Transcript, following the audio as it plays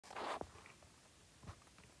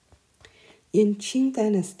In Qing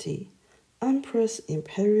dynasty, empress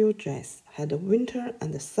imperial dress had winter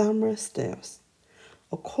and summer styles.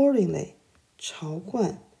 Accordingly, 朝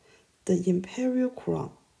冠, the imperial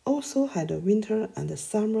crown, also had winter and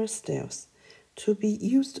summer styles to be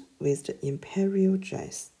used with the imperial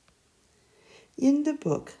dress. In the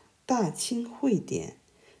book 大清会典,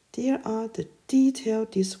 there are the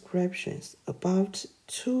detailed descriptions about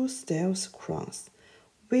two styles crowns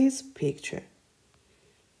with picture.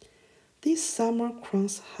 This summer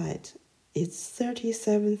crown's height is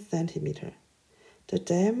 37 centimeter. The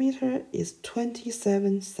diameter is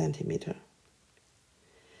 27 centimeter.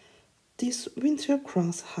 This winter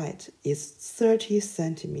crown's height is 30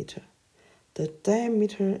 centimeter. The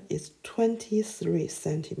diameter is 23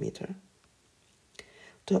 centimeter.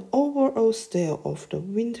 The overall style of the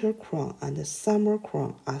winter crown and the summer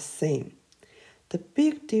crown are same. The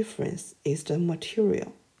big difference is the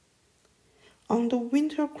material. On the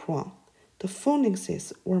winter crown, the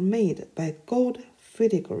phoenixes were made by gold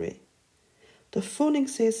filigree. The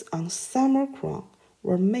phoenixes on summer crown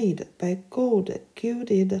were made by gold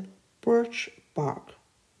gilded birch bark.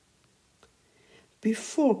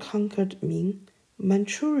 Before conquered Ming,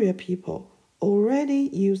 Manchuria people already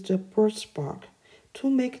used birch bark to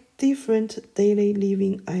make different daily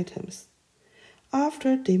living items.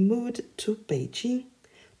 After they moved to Beijing,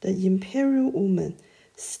 the imperial women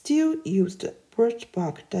still used birch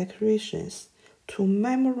bark decorations to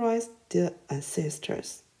memorize their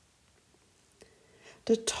ancestors.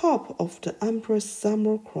 The top of the emperor's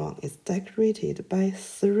summer crown is decorated by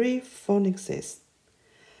 3 phoenixes.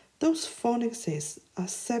 Those phoenixes are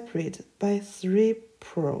separated by 3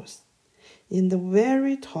 pearls. In the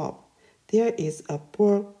very top, there is a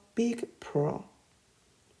big pearl.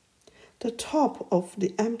 The top of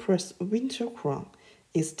the emperor's winter crown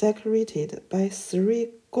is decorated by 3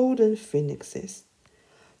 golden phoenixes.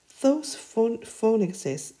 Those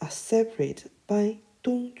phoenixes are separated by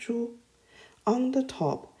东珠. On the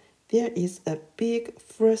top, there is a big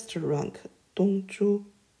first rank 东珠.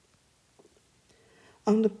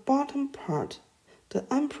 On the bottom part, the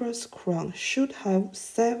emperor's crown should have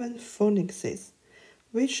 7 phoenixes,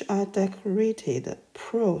 which are decorated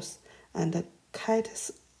pearls and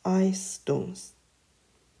cat's eye stones.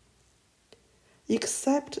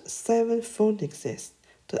 Except 7 phoenixes,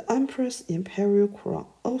 the emperor's imperial crown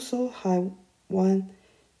also have 1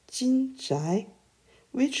 jinzhai,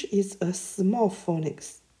 which is a small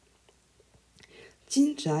phoenix.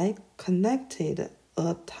 Jinzhai connected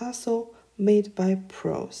a tassel made by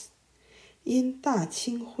pearls. In 大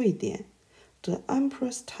清会典, the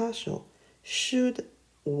emperor's tassel showed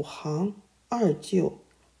 5行2就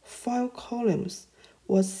 5 columns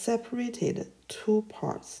was separated 2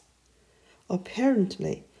 parts.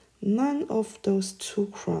 Apparently, none of those 2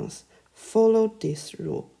 crowns followed this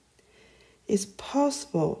rule. It's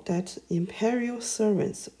possible that imperial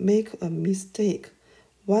servants make a mistake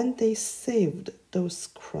when they saved those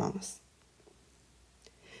crowns.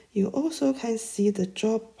 You also can see the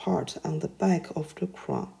job part on the back of the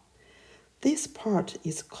crown. This part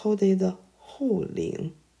is called the 护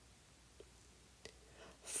领.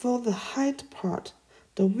 For the head part,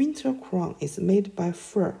 the winter crown is made by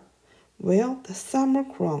fur, while the summer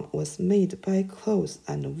crown was made by cloth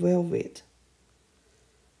and velvet.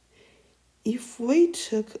 If we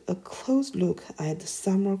took a close look at the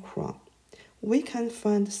summer crown, we can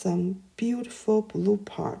find some beautiful blue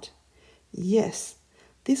part. Yes,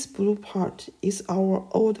 this blue part is our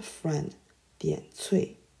old friend, 点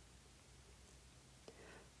翠.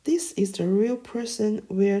 This is the real person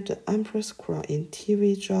wear the empress crown in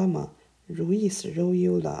TV drama 如意 Roll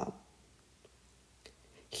You Love.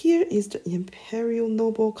 Here is the imperial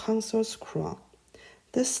noble consort's crown.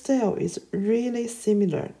 The style is really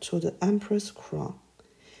similar to the empress crown.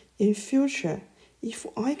 In future, if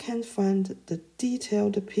I can find the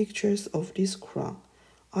detailed pictures of this crown,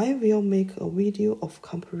 I will make a video of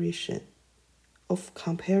comparison.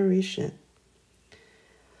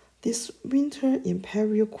 This winter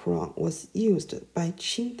imperial crown was used by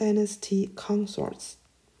Qing dynasty consorts.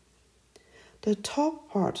 The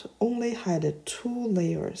top part only had 2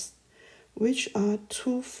 layers, which are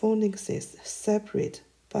 2 phoenixes separate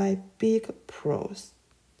by big pearls.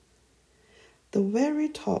 The very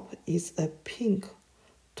top is a pink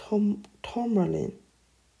tourmaline.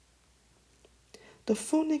 The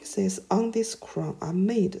phoenixes on this crown are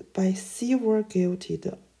made by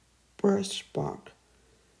silver-gilded birch bark.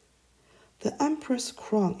 The empress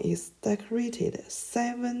crown is decorated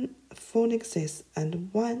 7 phoenixes and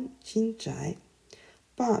 1 jinzhai,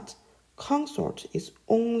 but consort is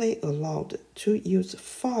only allowed to use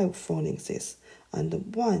 5 phoenixes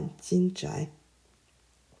and 1 jinzhai.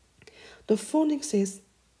 The phoenixes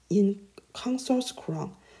in consort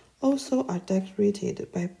crown also are decorated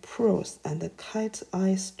by pearls and cat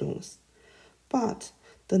eye stones, but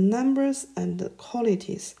the numbers and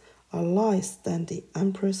qualities are less than the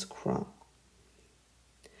empress crown.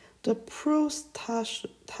 The pearls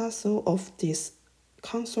tassel of this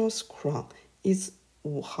consort crown is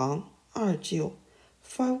五行二旧,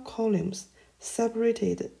 5 columns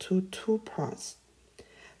separated to 2 parts.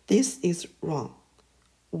 This is wrong.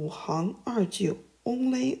 五行二旧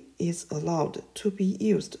only is allowed to be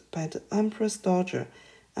used by the empress dowager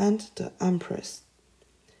and the empress.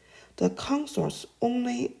 The consorts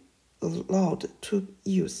only allowed to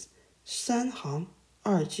use 三行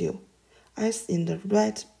二旧, as in the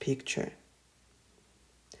right picture.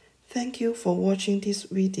 Thank you for watching this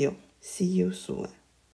video. See you soon.